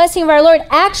favor and blessing of our Lord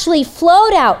actually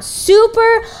flowed out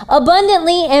super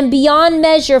abundantly and beyond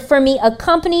measure for me,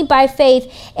 accompanied by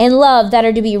faith and love that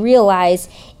are to be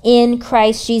realized in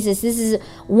Christ Jesus. This is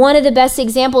one of the best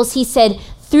examples. He said,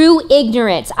 through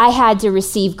ignorance, I had to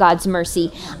receive God's mercy.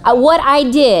 What I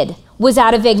did was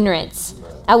out of ignorance.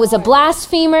 I was a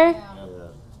blasphemer,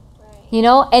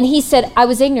 and he said, I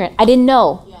was ignorant. I didn't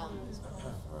know.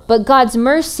 But God's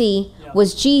mercy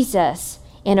was Jesus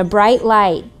in a bright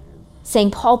light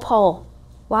saying, Paul,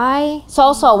 why?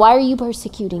 Saul, why are you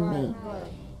persecuting me?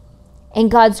 And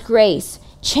God's grace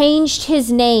changed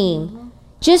his name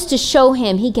just to show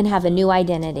him he can have a new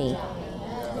identity.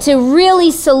 To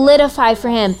really solidify for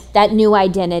him that new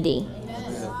identity.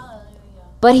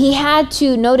 But he had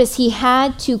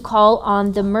to call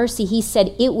on the mercy. He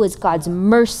said it was God's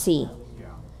mercy.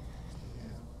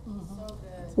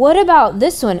 What about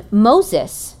this one?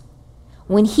 Moses.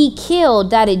 When he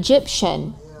killed that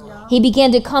Egyptian, he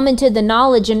began to come into the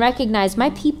knowledge and recognize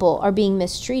my people are being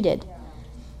mistreated.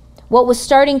 What was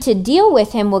starting to deal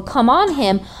with him, would come on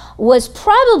him, was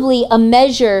probably a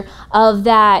measure of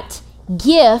that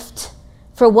gift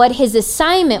for what his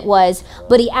assignment was,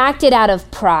 but he acted out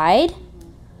of pride,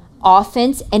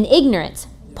 offense, and ignorance.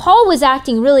 Paul was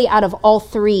acting really out of all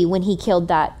three when he killed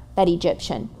that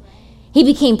Egyptian. He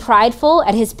became prideful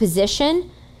at his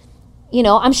position.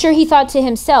 I'm sure he thought to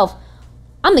himself,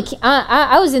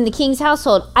 I was in the king's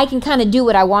household. I can kind of do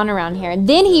what I want around here. And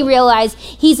then he realized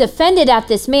he's offended at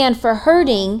this man for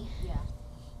hurting,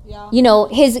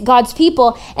 God's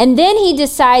people. And then he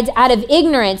decides out of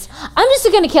ignorance, I'm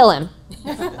just going to kill him.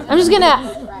 I'm just going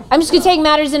to take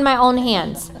matters in my own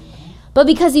hands. But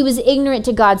because he was ignorant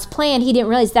to God's plan, he didn't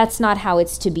realize that's not how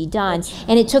it's to be done.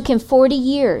 And it took him 40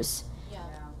 years.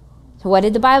 So what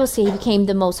did the Bible say? He became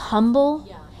the most humble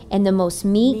and the most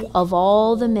meek of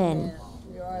all the men.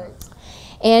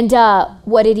 And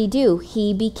what did he do?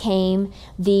 He became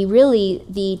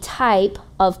the type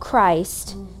of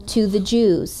Christ to the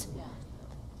Jews.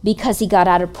 Because he got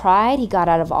out of pride, he got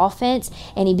out of offense,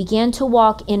 and he began to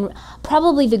walk in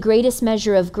probably the greatest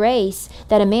measure of grace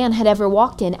that a man had ever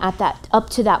walked in up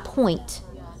to that point.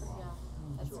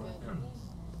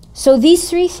 So these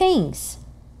three things.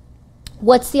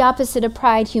 What's the opposite of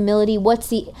pride? Humility. What's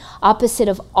the opposite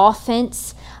of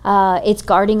offense? It's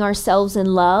guarding ourselves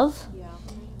in love.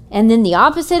 And then the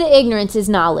opposite of ignorance is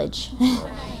knowledge.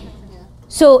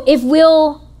 So if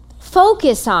we'll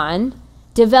focus on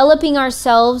developing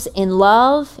ourselves in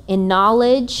love, in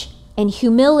knowledge, and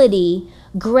humility,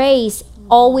 grace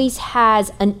always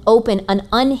has an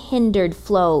unhindered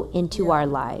flow into our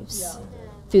lives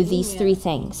through these three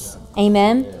things.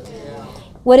 Amen?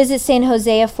 What does it say in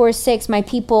Hosea 4:6? My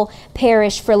people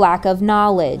perish for lack of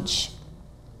knowledge.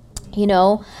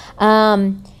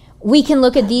 We can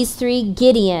look at these three.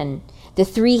 Gideon, the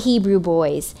three Hebrew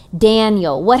boys,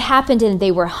 Daniel. What happened to them?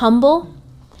 They were humble.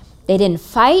 They didn't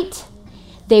fight.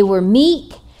 They were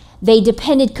meek. They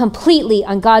depended completely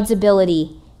on God's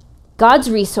ability, God's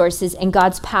resources, and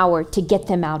God's power to get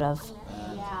them out of.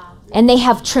 And they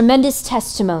have tremendous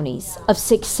testimonies of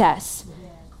success.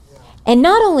 And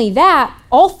not only that,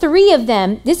 all three of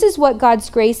them, this is what God's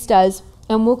grace does,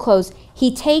 and we'll close.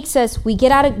 He takes us, we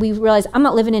realize, I'm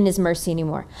not living in his mercy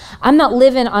anymore. I'm not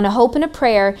living on a hope and a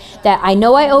prayer that I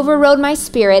know I overrode my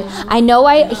spirit. I know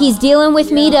he's dealing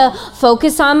with me to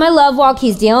focus on my love walk.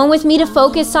 He's dealing with me to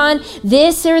focus on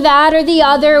this or that or the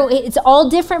other. It's all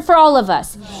different for all of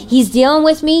us. He's dealing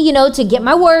with me, to get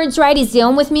my words right. He's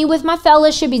dealing with me with my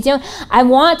fellowship. I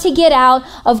want to get out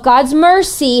of God's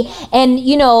mercy and,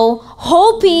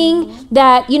 hoping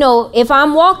that, if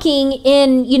I'm walking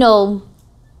in,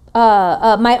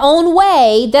 my own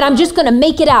way, that I'm just going to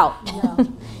make it out.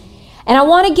 And I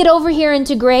want to get over here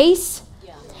into grace.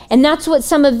 And that's what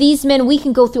some of these men, we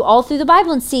can go through all through the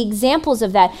Bible and see examples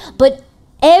of that. But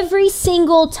every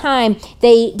single time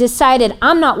they decided,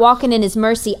 I'm not walking in his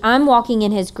mercy, I'm walking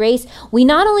in his grace, we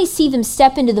not only see them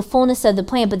step into the fullness of the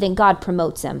plan, but then God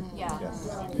promotes them.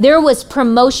 There was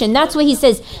promotion. That's what he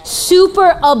says,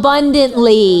 super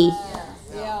abundantly.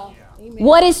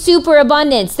 What is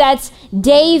superabundance? That's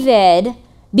David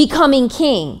becoming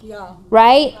king,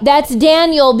 right? That's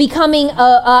Daniel becoming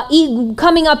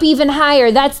coming up even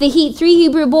higher. That's the three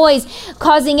Hebrew boys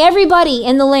causing everybody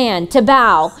in the land to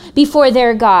bow before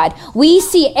their God. We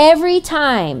see every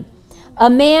time a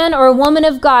man or a woman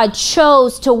of God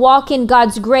chose to walk in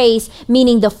God's grace,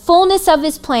 meaning the fullness of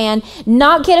his plan,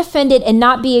 not get offended and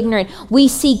not be ignorant, we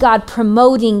see God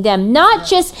promoting them. Not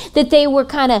just that they were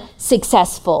kind of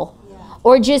successful,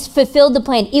 or just fulfilled the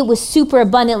plan. It was super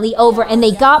abundantly over, and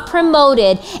they got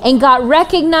promoted and got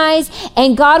recognized,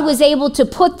 and God was able to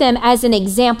put them as an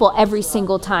example every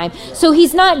single time. So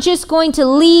he's not just going to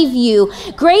leave you.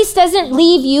 Grace doesn't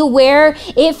leave you where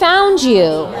it found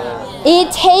you.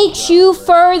 It takes you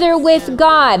further with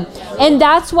God. And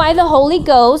that's why the Holy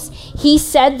Ghost, he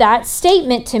said that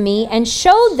statement to me and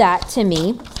showed that to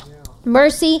me.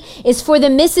 Mercy is for the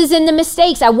misses and the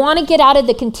mistakes. I want to get out of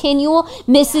the continual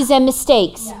misses and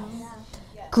mistakes.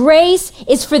 Grace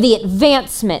is for the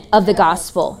advancement of the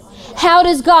gospel. How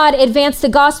does God advance the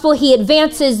gospel? He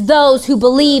advances those who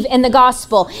believe in the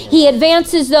gospel. He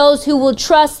advances those who will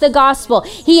trust the gospel.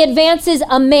 He advances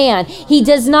a man. He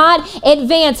does not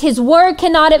advance. His word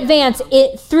cannot advance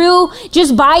it through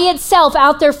just by itself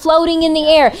out there floating in the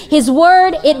air. His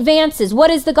word advances. What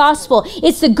is the gospel?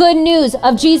 It's the good news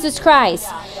of Jesus Christ.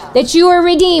 That you are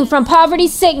redeemed from poverty,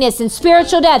 sickness, and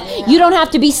spiritual death. You don't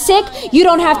have to be sick. You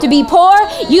don't have to be poor.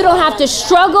 You don't have to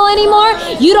struggle anymore.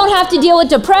 You don't have to deal with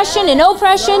depression and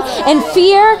oppression and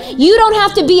fear. You don't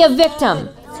have to be a victim.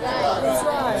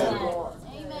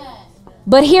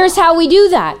 But here's how we do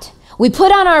that. We put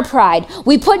down our pride.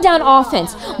 We put down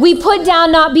offense. We put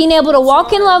down not being able to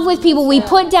walk in love with people. We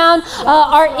put down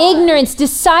our ignorance,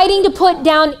 deciding to put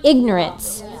down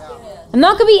ignorance. I'm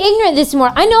not going to be ignorant this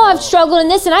more. I know I've struggled in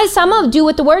this, and I'm going to do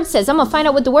what the Word says. I'm going to find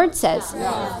out what the Word says.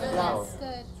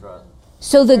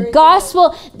 So the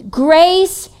gospel,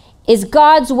 grace is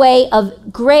God's way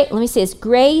of grace. Let me say this,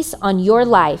 grace on your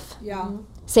life. Yeah.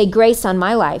 Say grace on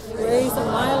my life. Grace on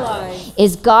my life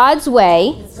is God's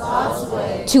way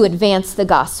to advance the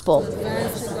gospel.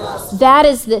 That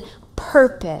is the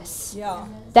purpose. Yeah.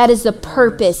 That is the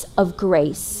purpose of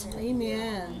grace.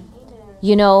 Amen.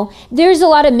 You know, there's a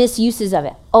lot of misuses of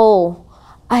it. Oh,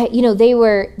 they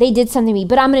did something to me,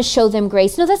 but I'm going to show them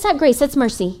grace. No, that's not grace. That's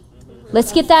mercy.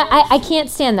 Let's get that. I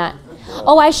can't stand that.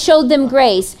 Oh, I showed them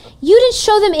grace. You didn't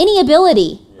show them any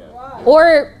ability.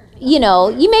 Or, you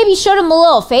maybe showed them a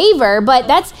little favor, but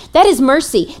that is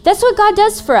mercy. That's what God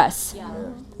does for us.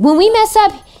 When we mess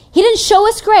up, he didn't show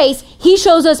us grace. He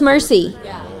shows us mercy.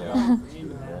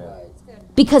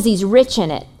 Because he's rich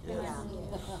in it.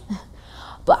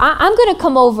 But I'm going to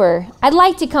come over.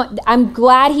 I'm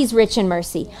glad he's rich in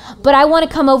mercy. But I want to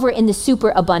come over in the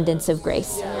super abundance of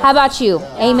grace. How about you?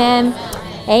 Amen.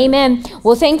 Amen.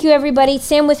 Well, thank you, everybody.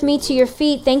 Stand with me to your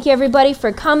feet. Thank you, everybody,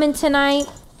 for coming tonight.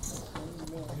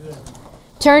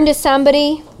 Turn to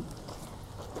somebody.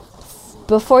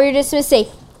 Before you're dismissed, say,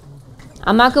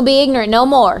 I'm not going to be ignorant no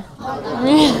more.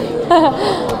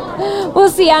 We'll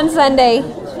see you on Sunday.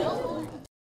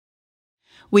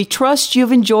 We trust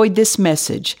you've enjoyed this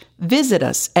message. Visit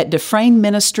us at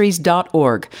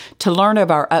DufresneMinistries.org to learn of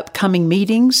our upcoming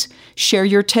meetings, share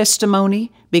your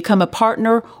testimony, become a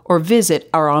partner, or visit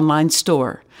our online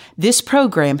store. This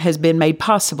program has been made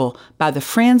possible by the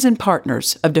friends and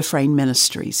partners of Dufresne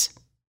Ministries.